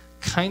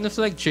kind of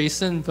like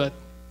JSON, but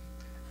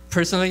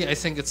personally, I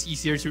think it's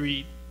easier to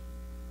read.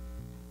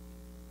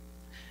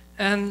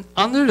 And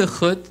under the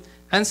hood,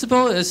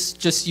 Ansible is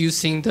just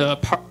using the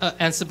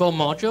Ansible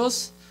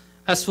modules,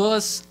 as well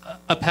as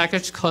a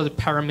package called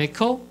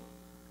Paramico.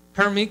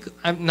 Paramico,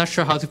 I'm not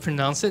sure how to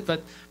pronounce it,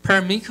 but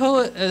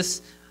Paramico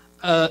is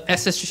a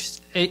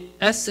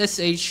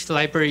SSH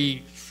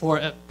library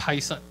for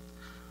Python.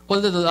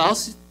 What it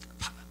allows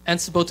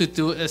Ansible to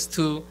do is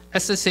to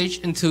SSH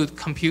into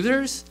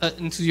computers,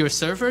 into your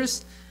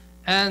servers,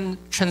 and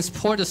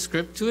transport a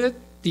script to it,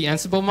 the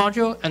Ansible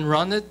module, and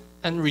run it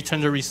and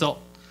return the result.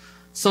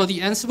 So the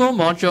Ansible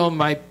module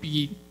might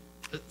be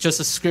just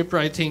a script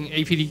writing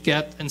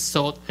apt-get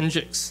installed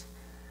ngix.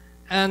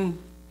 And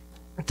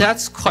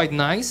that's quite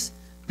nice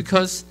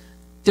because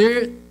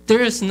there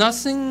is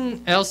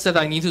nothing else that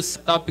I need to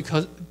set up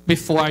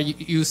before I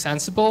use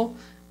Ansible.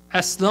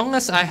 As long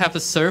as I have a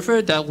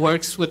server that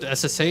works with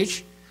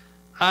SSH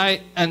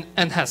and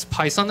has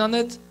Python on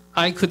it,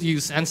 I could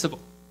use Ansible.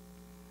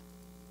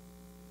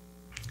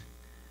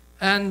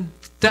 And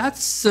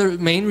that's the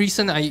main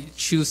reason I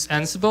choose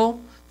Ansible.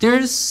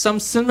 There's some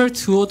similar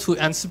tool to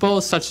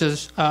Ansible, such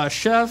as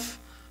Chef,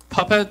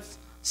 Puppet,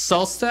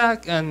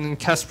 SaltStack, and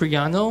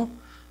Caspriano.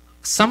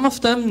 Some of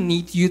them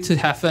need you to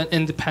have an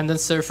independent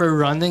server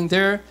running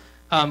there,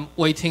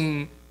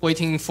 waiting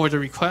for the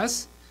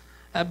request.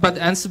 But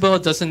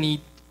Ansible doesn't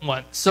need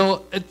one.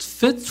 So it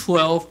fits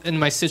well in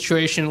my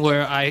situation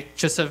where I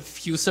just have a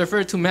few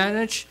servers to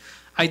manage.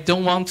 I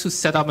don't want to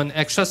set up an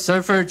extra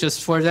server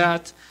just for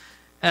that.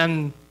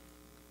 And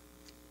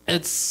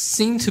it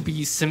seemed to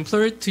be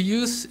simpler to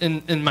use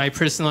in my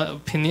personal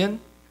opinion.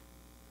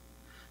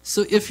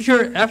 So if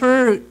you're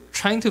ever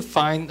trying to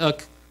find a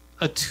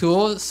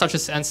tool such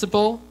as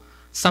Ansible,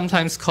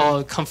 sometimes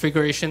called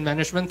configuration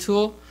management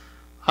tool,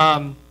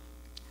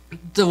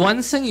 the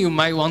one thing you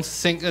might want to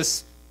think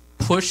is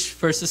push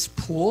versus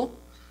pull.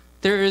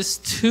 There is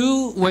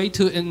two ways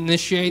to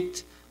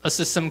initiate a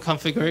system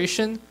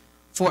configuration.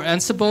 For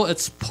Ansible,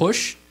 it's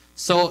push.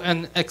 So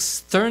an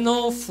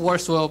external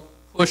force will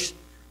push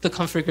the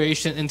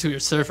configuration into your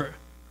server,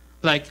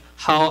 like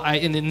how I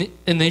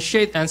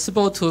initiate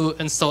Ansible to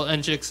install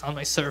Nginx on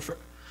my server.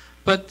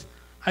 But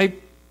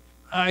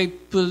I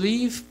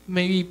believe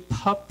maybe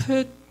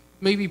Puppet,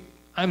 maybe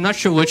I'm not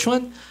sure which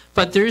one,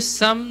 but there's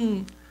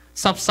some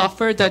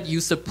software that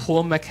use the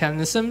pull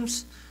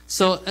mechanisms.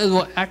 So it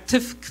will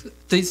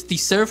the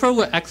server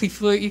will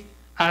actively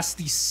ask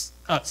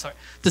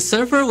the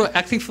server will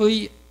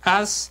actively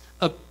ask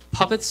a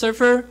Puppet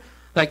server,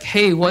 like,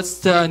 hey, what's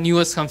the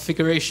newest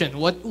configuration?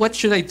 What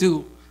should I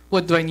do?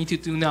 What do I need to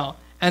do now?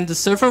 And the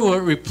server will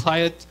reply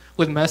it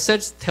with a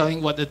message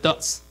telling what it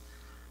does.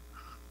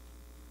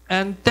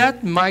 And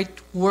that might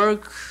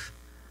work.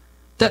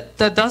 That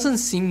doesn't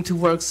seem to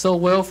work so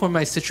well for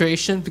my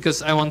situation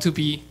because I want to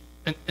be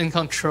in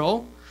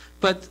control.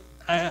 But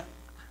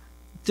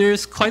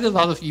there's quite a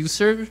lot of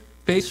user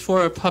base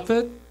for a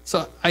Puppet.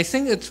 So I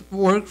think it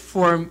worked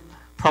for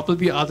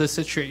probably other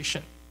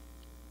situation.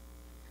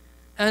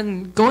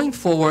 And going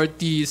forward,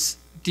 the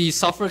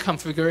software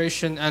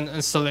configuration and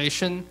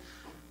installation,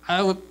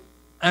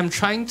 I'm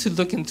trying to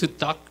look into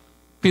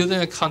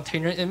building a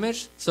container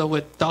image. So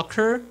with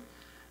Docker,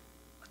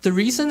 the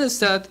reason is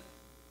that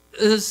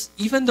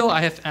even though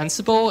I have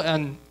Ansible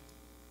and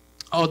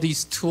all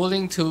these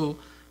tooling to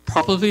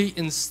properly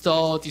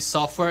install the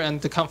software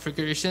and the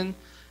configuration,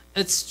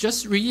 it's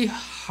just really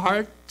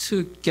hard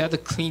to get a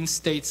clean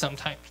state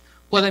sometimes.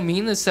 What I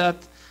mean is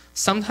that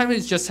sometimes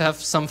you just have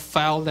some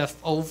file left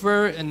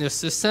over in your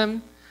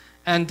system,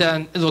 and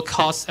then it will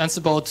cause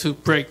Ansible to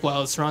break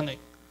while it's running.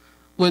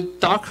 With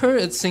Docker,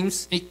 it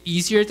seems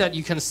easier that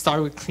you can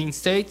start with clean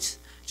state,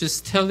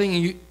 just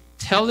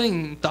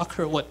telling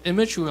Docker what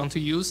image you want to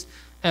use,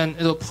 and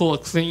it'll pull a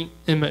clean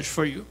image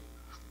for you.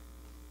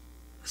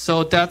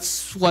 So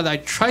that's what I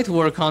tried to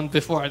work on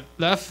before I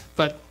left,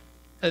 but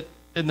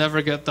it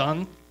never got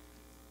done.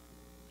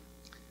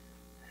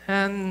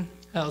 And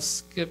I'll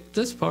skip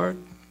this part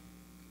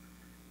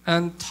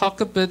and talk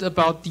a bit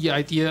about the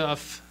idea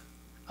of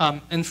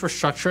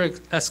infrastructure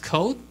as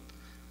code.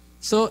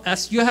 So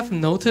as you have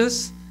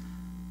noticed,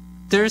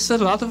 there's a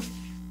lot of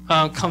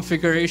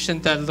configuration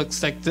that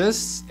looks like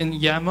this in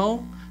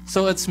YAML.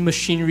 So it's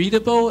machine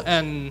readable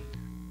and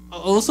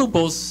also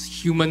both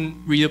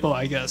human readable,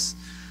 I guess.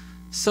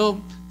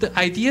 So the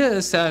idea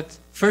is that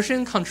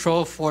version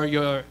control for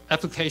your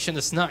application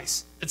is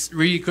nice. It's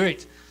really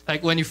great.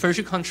 Like when you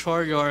version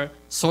control your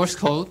source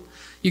code,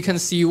 you can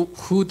see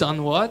who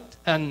done what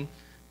and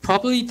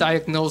probably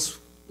diagnose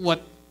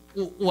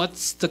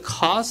what's the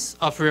cause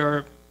of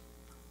your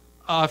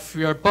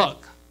bug.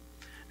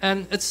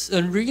 And it's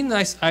a really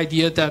nice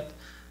idea that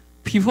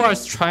people are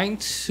trying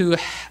to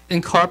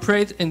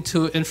incorporate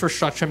into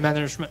infrastructure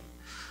management.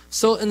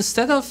 So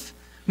instead of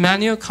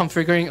manual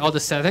configuring all the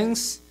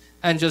settings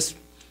and just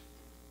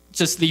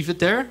leave it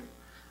there,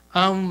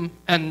 and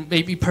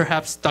maybe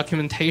perhaps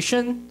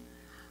documentation,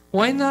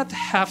 why not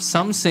have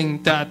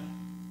something that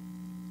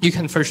you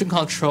can version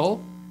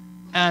control,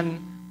 and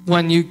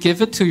when you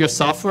give it to your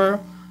software,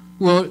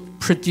 will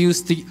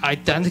produce the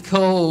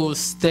identical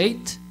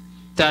state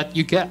that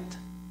you get.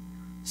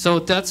 So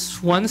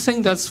that's one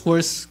thing that's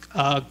worth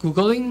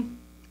Googling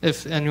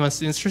if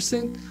anyone's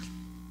interested.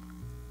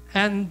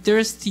 And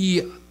there's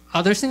the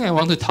other thing I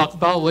want to talk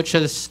about, which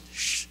is,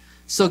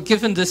 so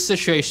given this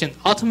situation,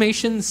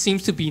 automation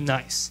seems to be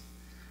nice.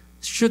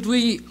 Should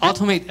we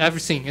automate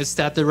everything? Is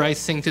that the right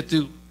thing to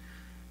do?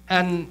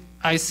 And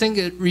I think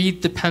it really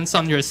depends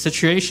on your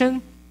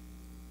situation.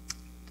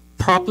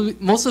 Probably,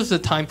 most of the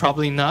time,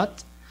 probably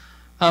not.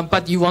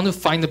 But you want to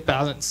find a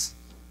balance.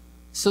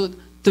 So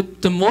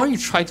the more you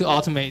try to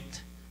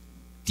automate,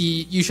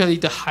 usually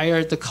the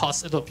higher the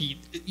cost it'll be.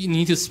 You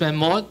need to spend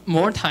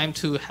more time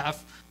to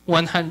have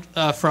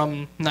 100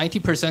 from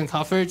 90%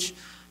 coverage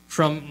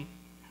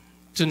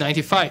to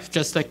 95,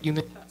 just like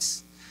unit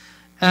tests.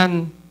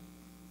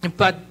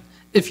 But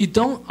if you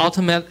don't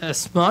automate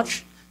as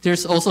much,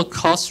 there's also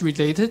costs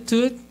related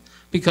to it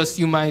because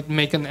you might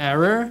make an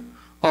error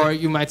or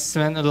you might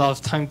spend a lot of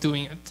time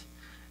doing it.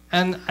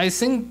 And I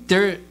think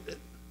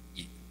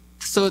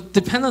so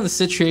depending on the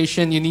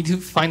situation, you need to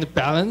find a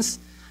balance.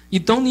 You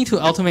don't need to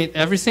automate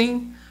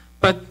everything,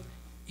 but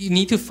you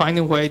need to find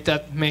a way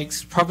that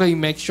probably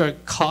makes your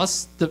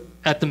cost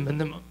at the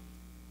minimum.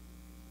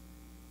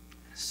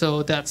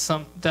 So that's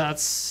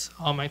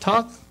all my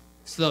talk.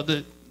 So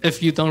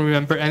if you don't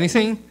remember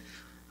anything,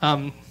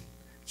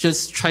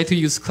 just try to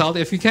use cloud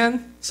if you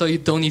can, so you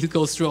don't need to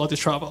go through all the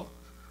trouble.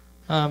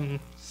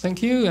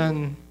 Thank you,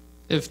 and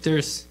if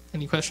there's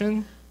any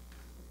question.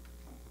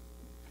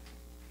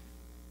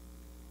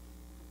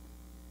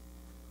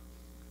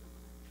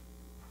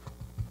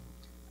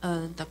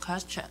 The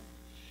question: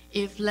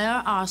 if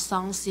there are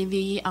some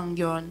CV on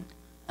your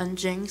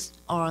Nginx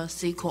or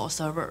SQL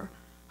server,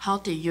 how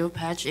did you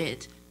patch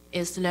it?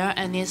 Is there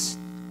any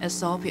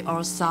SOP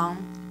or some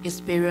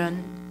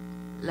experience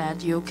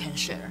that you can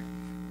share?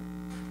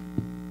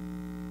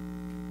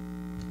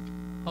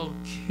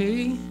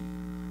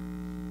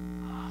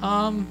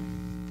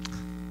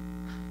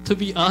 To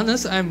be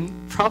honest, I'm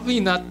probably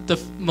not the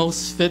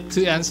most fit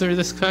to answer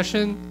this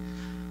question.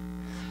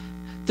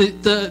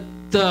 The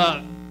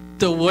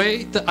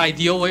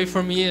ideal way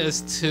for me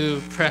is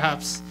to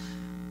perhaps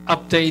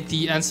update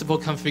the Ansible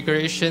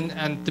configuration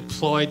and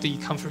deploy the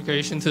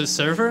configuration to the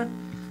server.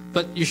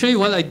 But usually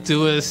what I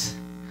do is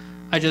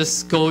I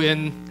just go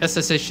in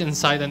SSH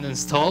inside and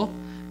install.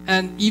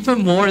 And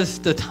even more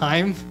of the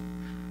time,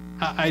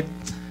 I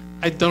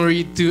don't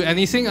really do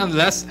anything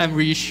unless I'm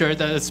really sure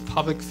that it's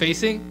public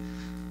facing.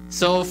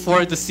 So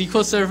for the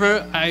SQL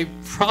Server, I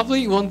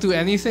probably won't do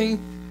anything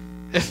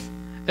if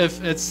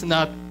it's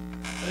not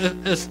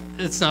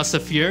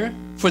severe.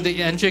 For the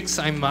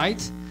Nginx, I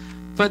might,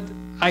 but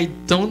I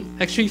don't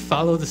actually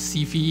follow the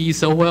CVE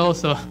so well,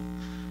 so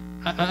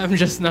I'm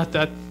just not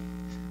that.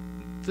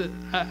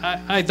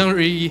 I don't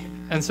really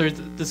answer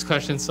this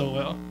question so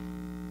well.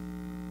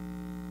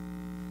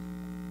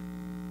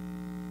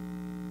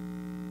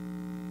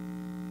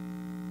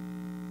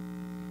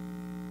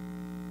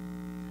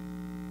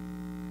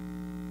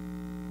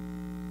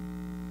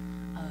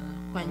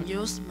 When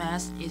use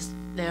MAAS, is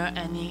there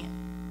any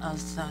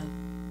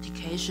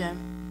authentication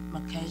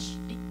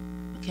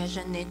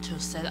mechanism need to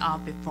set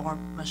up before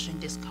machine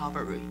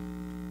discovery?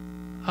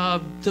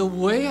 The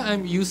way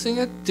I'm using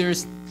it,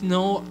 there's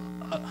no.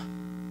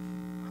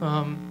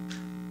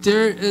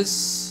 There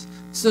is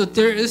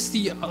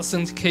the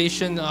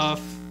authentication of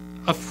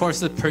course,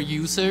 the per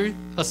user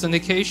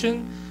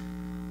authentication.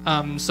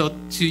 So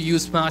to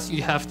use MAAS,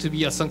 you have to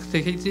be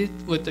authenticated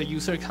with the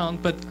user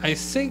account. But I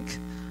think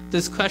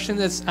this question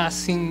is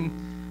asking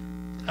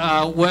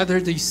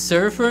whether the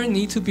server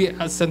needs to be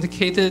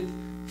authenticated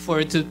for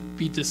it to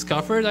be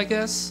discovered, I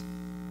guess.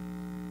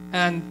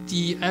 And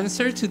the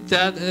answer to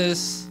that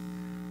is,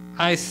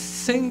 I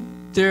think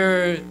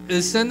there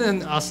isn't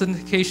an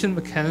authentication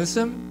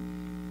mechanism.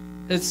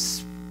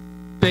 It's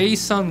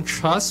based on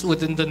trust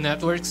within the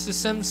network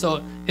system.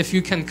 So if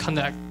you can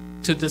connect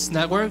to this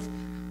network,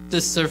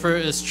 this server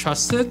is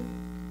trusted.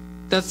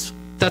 That's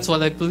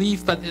what I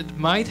believe, but it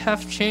might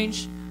have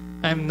changed.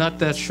 I'm not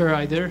that sure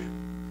either.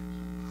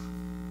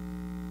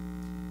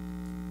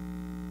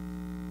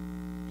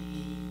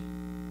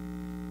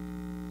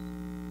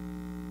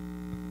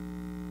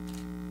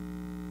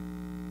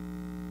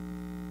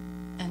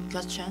 Any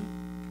question?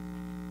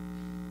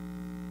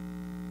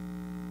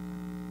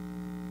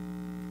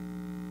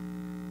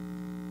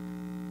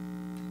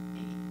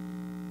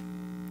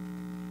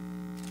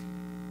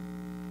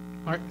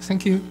 All right,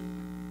 thank you.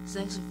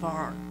 Thanks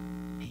for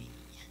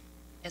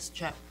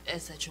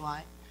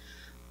SHY.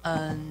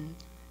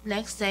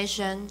 Next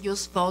session,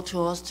 useful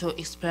tools to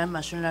explain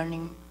machine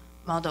learning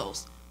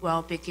models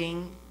will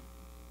begin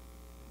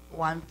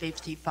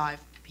 1:55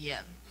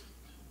 p.m.